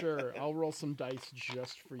 Sure, I'll roll some dice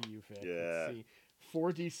just for you, Vic. Yeah. Let's see.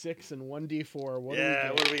 4d6 and 1d4. What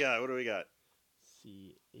do we got? What do we got? Let's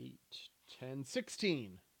see. 8, 10,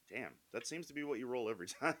 16. Damn, that seems to be what you roll every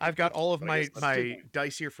time. I've got all of my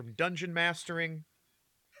dice here from Dungeon Mastering.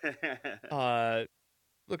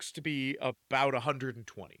 Looks to be about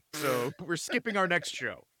 120. So we're skipping our next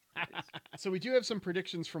show. So we do have some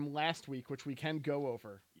predictions from last week, which we can go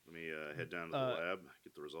over. Let me head down to the lab,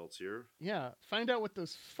 get the results here. Yeah, find out what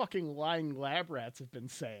those fucking lying lab rats have been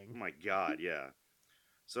saying. Oh my god, yeah.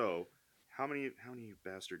 So, how many of you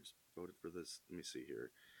bastards voted for this? Let me see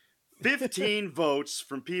here. 15 votes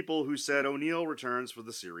from people who said O'Neill returns for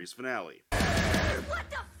the series finale. What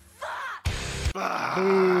the fuck?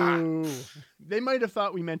 Boo. They might have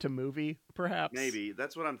thought we meant a movie, perhaps. Maybe.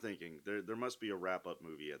 That's what I'm thinking. There must be a wrap-up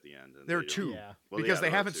movie at the end. And there are two. Yeah. Well, because yeah, they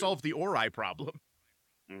haven't solved the Ori problem.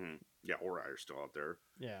 Mm-hmm. Yeah, Ori are still out there.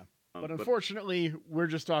 Yeah. But unfortunately, we're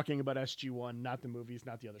just talking about SG1, not the movies,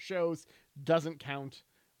 not the other shows. Doesn't count.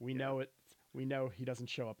 We know it. We know he doesn't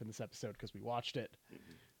show up in this episode because we watched it.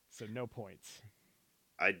 Mm-hmm. So no points.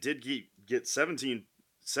 I did get 17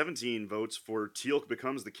 votes for Teal'c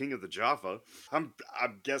becomes the king of the Xhafer. I'm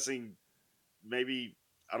guessing maybe,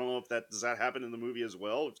 I don't know if does that happen in the movie as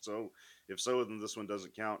well? If so, then this one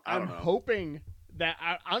doesn't count. I don't know. I'm hoping that,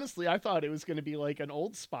 honestly, I thought it was going to be like an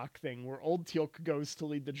old Spock thing where old Teal'c goes to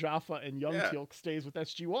lead the Xhafer and young Teal'c stays with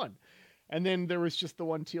SG1. And then there was just the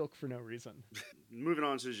one Teal'c for no reason. Moving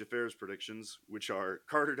on to Xhafer's predictions, which are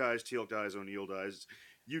Carter dies, Teal'c dies, O'Neill dies.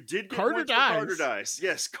 You did get Carter dies. Carter dies.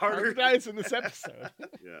 Yes, Carter dies in this episode.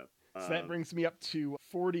 Yeah. So that brings me up to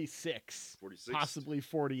 46. 46. Possibly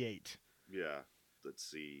 48. Yeah. Let's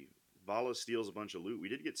see. Vala steals a bunch of loot. We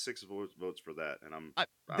did get 6 votes for that, and I'm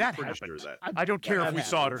that pretty happened. sure that I don't care if we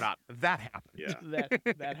saw it or not. That happened. Yeah.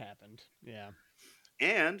 that happened. Yeah.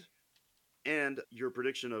 And your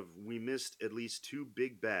prediction of we missed at least 2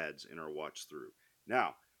 big bads in our watch through.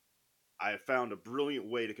 Now, I found a brilliant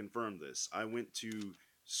way to confirm this. I went to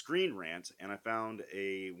Screen Rant and I found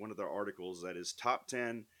one of their articles that is top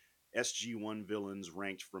 10 SG1 villains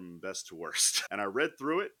ranked from best to worst. And I read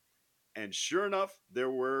through it, and sure enough,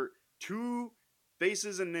 there were 2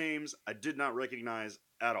 faces and names I did not recognize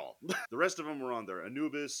at all. The rest of them were on there.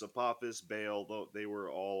 Anubis, Apophis, Baal, though they were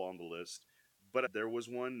all on the list. But there was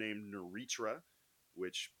one named Neritra,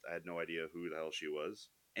 which I had no idea who the hell she was.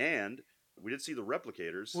 And we did see the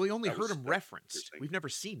replicators. Well, we only heard them referenced. We've never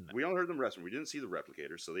seen them. We only heard them referenced. We didn't see the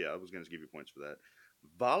replicators. So yeah, I was going to give you points for that.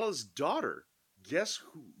 Vala's daughter. Guess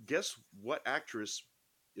what actress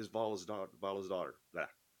is Vala's daughter?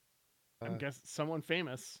 I'm guessing someone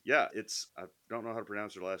famous. Yeah, I don't know how to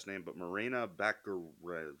pronounce her last name, but Marina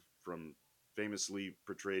Bakarev from famously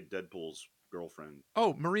portrayed Deadpool's girlfriend.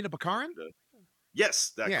 Oh, Marina Bakarin?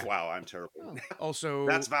 Yes. Wow, I'm terrible. Oh. Also,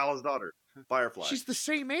 that's Vala's daughter, Firefly. She's the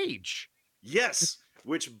same age. Yes,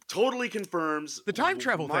 which totally confirms the time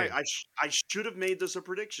travel thing. I should have made this a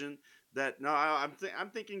prediction that I'm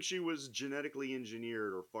thinking she was genetically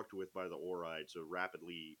engineered or fucked with by the Ori to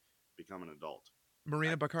rapidly become an adult.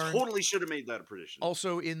 Marina Baccarin. Totally should have made that a prediction.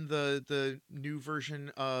 Also in the new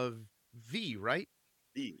version of V, right?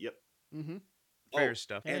 V, yep. Mm-hmm. Fair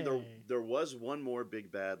stuff. And there was one more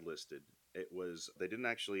big bad listed. It was, they didn't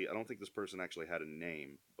actually, I don't think this person actually had a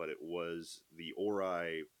name, but it was the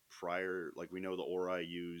Ori prior, like we know the Ori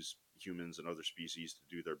use humans and other species to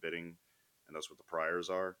do their bidding, and that's what the priors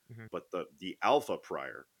are. Mm-hmm. But the alpha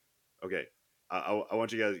prior, okay, I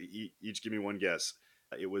want you guys each give me one guess.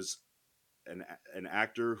 It was an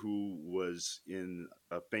actor who was in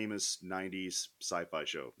a famous 90s sci-fi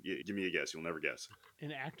show. Give me a guess. You'll never guess.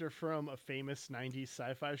 An actor from a famous 90s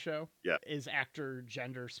sci-fi show? Yeah. Is actor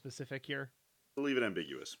gender specific here? Leave it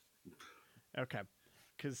ambiguous. Okay.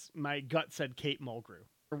 Because my gut said Kate Mulgrew.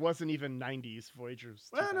 It wasn't even 90s. Voyager's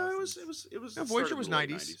 2000s. Well, no, it was. No, Voyager was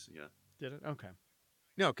 90s. Yeah. Did it? Okay.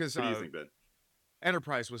 No, because What do you think, Ben?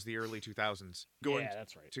 Enterprise was the early 2000s. Yeah,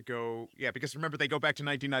 that's right. Yeah, because remember, they go back to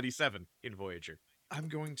 1997 in Voyager. I'm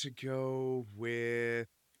going to go with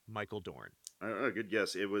Michael Dorn. Good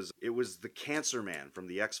guess. It was the Cancer Man from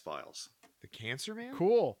the X-Files. The Cancer Man?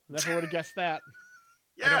 Cool. Never would have guessed that.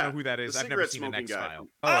 Yeah, I don't know who that is. the I've never seen cigarette an smoking X-File.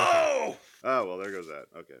 guy. Okay. Oh, well, there goes that.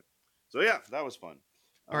 Okay. So yeah, that was fun.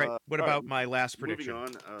 All right. What about my last prediction?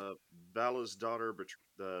 Moving on, Vala's daughter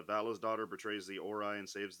betrays the Ori and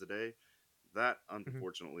saves the day. That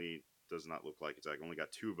unfortunately does not look like it's. I only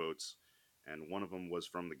got 2 votes, and one of them was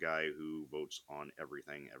from the guy who votes on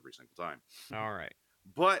everything every single time. All right.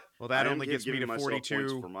 But that I only gets me to myself 42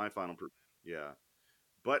 points for my final. Yeah,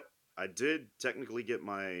 but I did technically get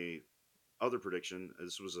my other prediction.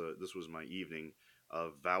 This was my evening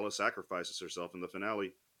of Vala sacrifices herself in the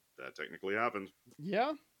finale. That technically happened.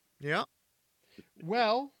 Yeah. Yeah.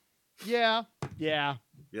 Well, yeah. Yeah.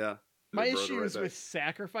 My issue is with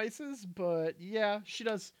sacrifices, but yeah, she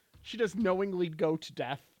does knowingly go to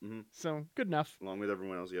death. Mm-hmm. So good enough. Along with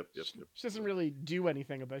everyone else. Yep. She doesn't really do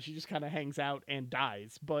anything about it. She just kind of hangs out and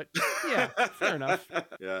dies. But yeah, fair enough.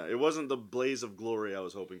 Yeah, it wasn't the blaze of glory I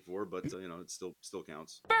was hoping for, but it still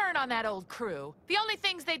counts. Burn on that old crew. The only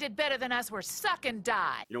things they did better than us were suck and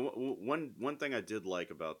die. You know, one thing I did like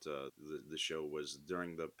about the show was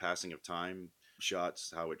during the passing of time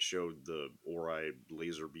shots, how it showed the Ori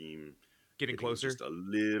laser beam getting closer, just a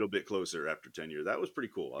little bit closer after 10 years. That was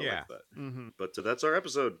pretty cool. I like that. Mm-hmm. But that's our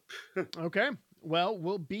episode. Okay. Well,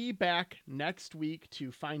 we'll be back next week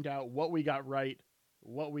to find out what we got right,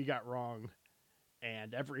 what we got wrong,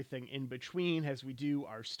 and everything in between as we do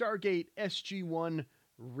our Stargate SG1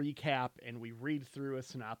 recap and we read through a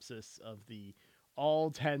synopsis of the all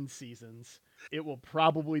 10 seasons. It will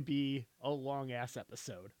probably be a long-ass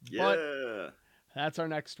episode. Yeah. But that's our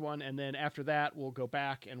next one, and then after that, we'll go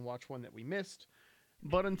back and watch one that we missed.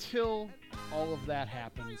 But until all of that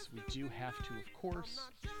happens, we do have to, of course,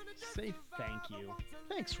 say thank you.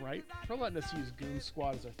 Thanks, Ripe, for letting us use Goon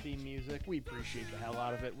Squad as our theme music. We appreciate the hell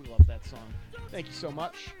out of it. We love that song. Thank you so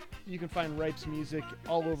much. You can find Ripe's music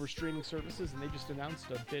all over streaming services, and they just announced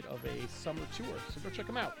a bit of a summer tour, so go check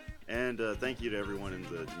them out. And thank you to everyone in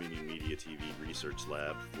the Dominion Media TV Research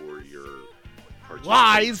Lab for your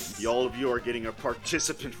lies. All of you are getting a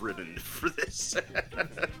participant ribbon for this.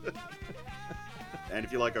 And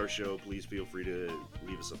if you like our show, please feel free to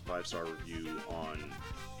leave us a 5-star review on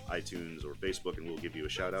iTunes or Facebook, and we'll give you a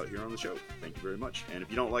shout out here on the show. Thank you very much. And if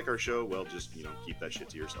you don't like our show, well, just keep that shit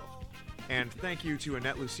to yourself. And thank you to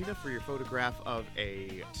Annette Lucina for your photograph of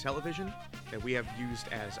a television that we have used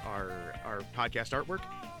as our podcast artwork.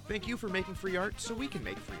 Thank you for making free art so we can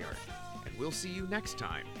make free art. And we'll see you next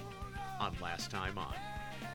time on Last Time On.